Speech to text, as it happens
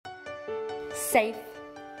Safe,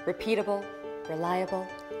 repeatable, reliable,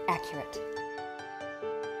 accurate.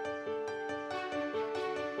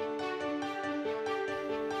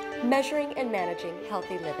 Measuring and managing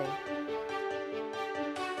healthy living.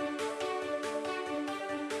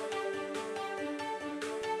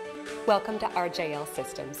 Welcome to RJL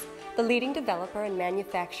Systems, the leading developer and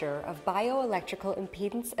manufacturer of bioelectrical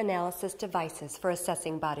impedance analysis devices for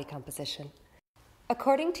assessing body composition.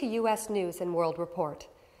 According to U.S. News & World Report,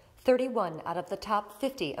 31 out of the top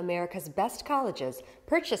 50 America's best colleges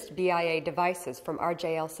purchased BIA devices from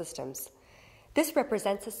RJL Systems. This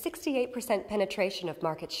represents a 68% penetration of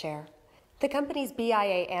market share. The company's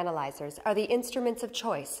BIA analyzers are the instruments of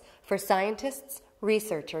choice for scientists,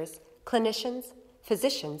 researchers, clinicians,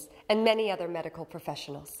 physicians, and many other medical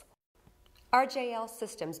professionals. RJL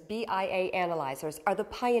Systems BIA analyzers are the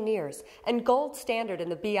pioneers and gold standard in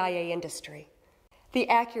the BIA industry. The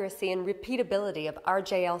accuracy and repeatability of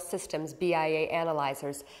RJL Systems BIA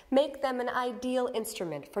analyzers make them an ideal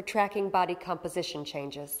instrument for tracking body composition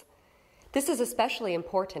changes. This is especially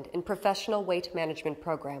important in professional weight management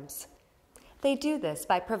programs. They do this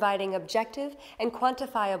by providing objective and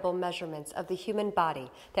quantifiable measurements of the human body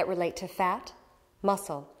that relate to fat,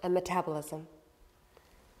 muscle, and metabolism.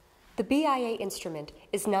 The BIA instrument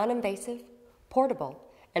is non-invasive, portable,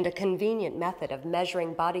 and a convenient method of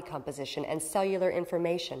measuring body composition and cellular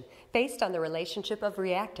information based on the relationship of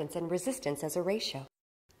reactance and resistance as a ratio.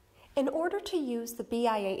 In order to use the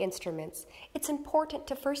BIA instruments, it's important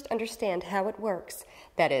to first understand how it works,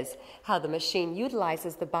 that is, how the machine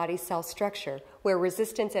utilizes the body cell structure where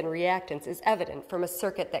resistance and reactance is evident from a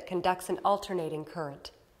circuit that conducts an alternating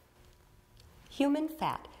current. Human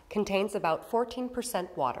fat contains about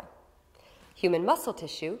 14% water. Human muscle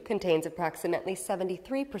tissue contains approximately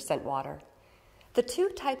 73% water. The two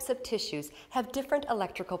types of tissues have different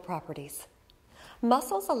electrical properties.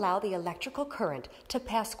 Muscles allow the electrical current to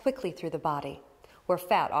pass quickly through the body, where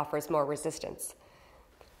fat offers more resistance.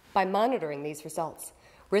 By monitoring these results,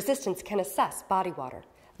 resistance can assess body water,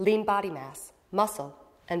 lean body mass, muscle,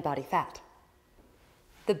 and body fat.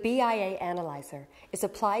 The BIA analyzer is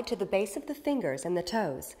applied to the base of the fingers and the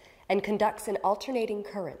toes and conducts an alternating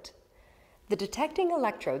current. The detecting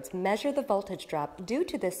electrodes measure the voltage drop due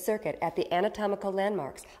to this circuit at the anatomical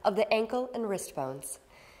landmarks of the ankle and wrist bones.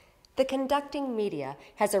 The conducting media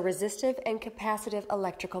has a resistive and capacitive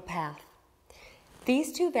electrical path.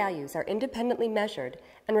 These two values are independently measured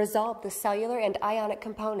and resolve the cellular and ionic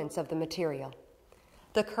components of the material.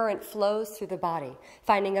 The current flows through the body,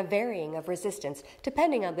 finding a varying of resistance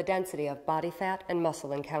depending on the density of body fat and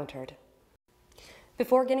muscle encountered.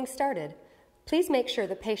 Before getting started, please make sure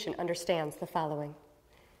the patient understands the following.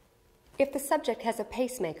 If the subject has a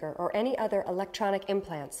pacemaker or any other electronic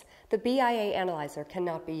implants, the BIA analyzer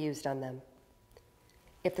cannot be used on them.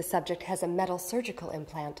 If the subject has a metal surgical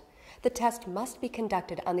implant, the test must be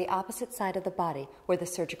conducted on the opposite side of the body where the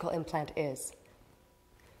surgical implant is.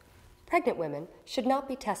 Pregnant women should not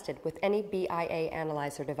be tested with any BIA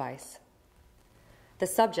analyzer device. The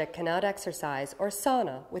subject cannot exercise or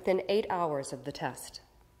sauna within 8 hours of the test.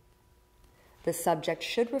 The subject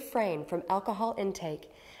should refrain from alcohol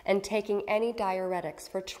intake and taking any diuretics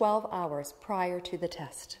for 12 hours prior to the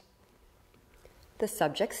test. The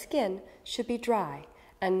subject's skin should be dry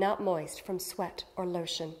and not moist from sweat or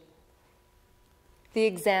lotion. The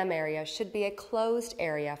exam area should be a closed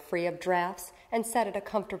area free of drafts and set at a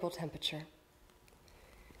comfortable temperature.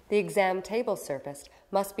 The exam table surface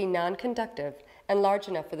must be non-conductive and large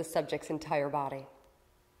enough for the subject's entire body.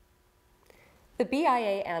 The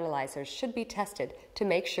BIA analyzer should be tested to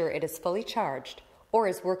make sure it is fully charged or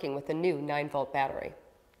is working with a new 9-volt battery.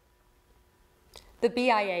 The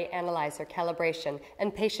BIA analyzer calibration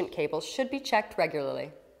and patient cables should be checked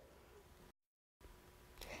regularly.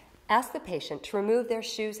 Ask the patient to remove their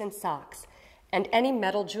shoes and socks and any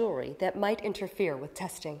metal jewelry that might interfere with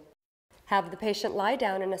testing. Have the patient lie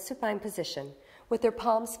down in a supine position with their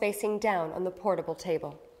palms facing down on the portable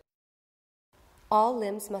table. All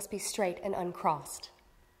limbs must be straight and uncrossed.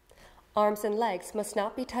 Arms and legs must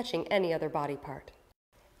not be touching any other body part.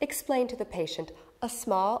 Explain to the patient a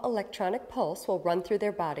small electronic pulse will run through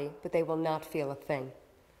their body, but they will not feel a thing.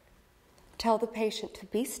 Tell the patient to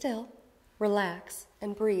be still, relax,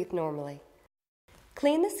 and breathe normally.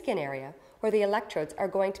 Clean the skin area where the electrodes are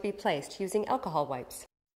going to be placed using alcohol wipes.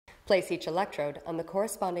 Place each electrode on the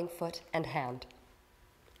corresponding foot and hand.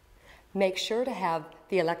 Make sure to have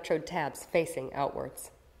the electrode tabs facing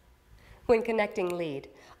outwards. When connecting lead,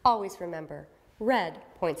 always remember, red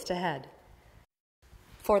points to head.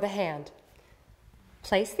 For the hand,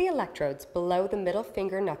 place the electrodes below the middle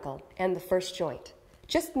finger knuckle and the first joint,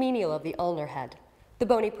 just menial of the ulnar head, the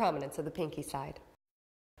bony prominence of the pinky side.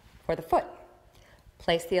 For the foot,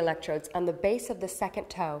 place the electrodes on the base of the second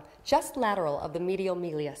toe, just lateral of the medial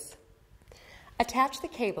malleus. Attach the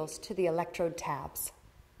cables to the electrode tabs.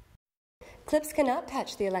 Clips cannot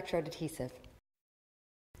touch the electrode adhesive.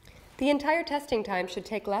 The entire testing time should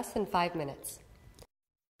take less than 5 minutes.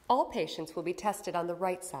 All patients will be tested on the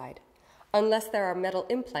right side, unless there are metal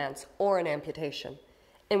implants or an amputation,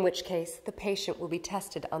 in which case the patient will be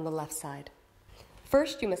tested on the left side.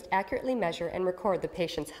 First, you must accurately measure and record the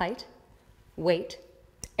patient's height, weight,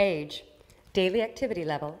 age, daily activity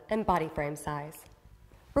level, and body frame size.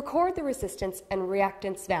 Record the resistance and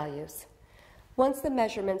reactance values. Once the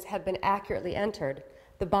measurements have been accurately entered,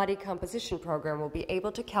 the body composition program will be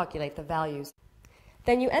able to calculate the values.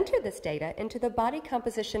 Then you enter this data into the Body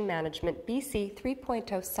Composition Management BC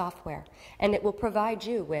 3.0 software, and it will provide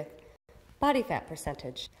you with body fat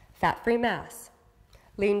percentage, fat-free mass,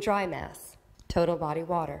 lean dry mass, total body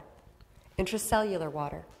water, intracellular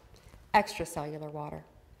water, extracellular water,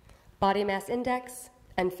 body mass index,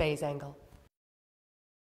 and phase angle.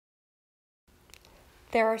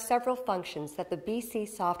 There are several functions that the BC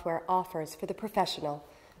software offers for the professional,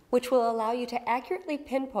 which will allow you to accurately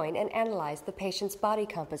pinpoint and analyze the patient's body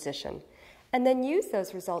composition, and then use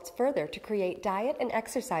those results further to create diet and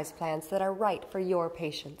exercise plans that are right for your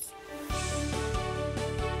patients.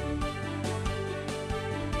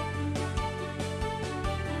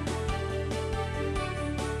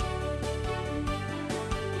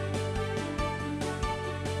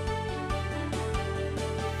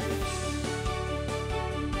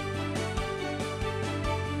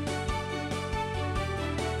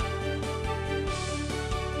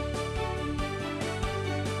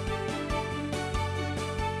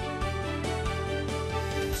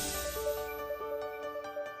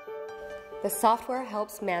 The software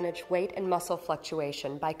helps manage weight and muscle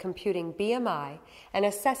fluctuation by computing BMI and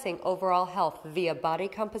assessing overall health via body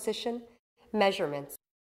composition, measurements,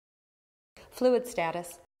 fluid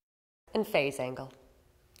status, and phase angle.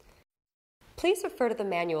 Please refer to the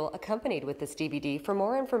manual accompanied with this DVD for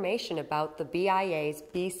more information about the BIA's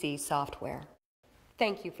BC software.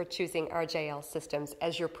 Thank you for choosing RJL Systems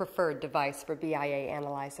as your preferred device for BIA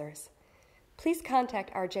analyzers. Please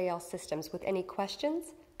contact RJL Systems with any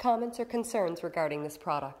questions, comments, or concerns regarding this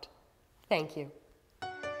product. Thank you.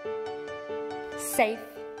 Safe,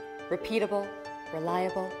 repeatable,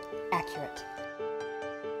 reliable, accurate.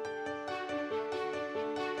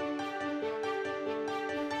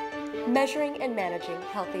 Measuring and managing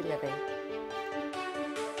healthy living.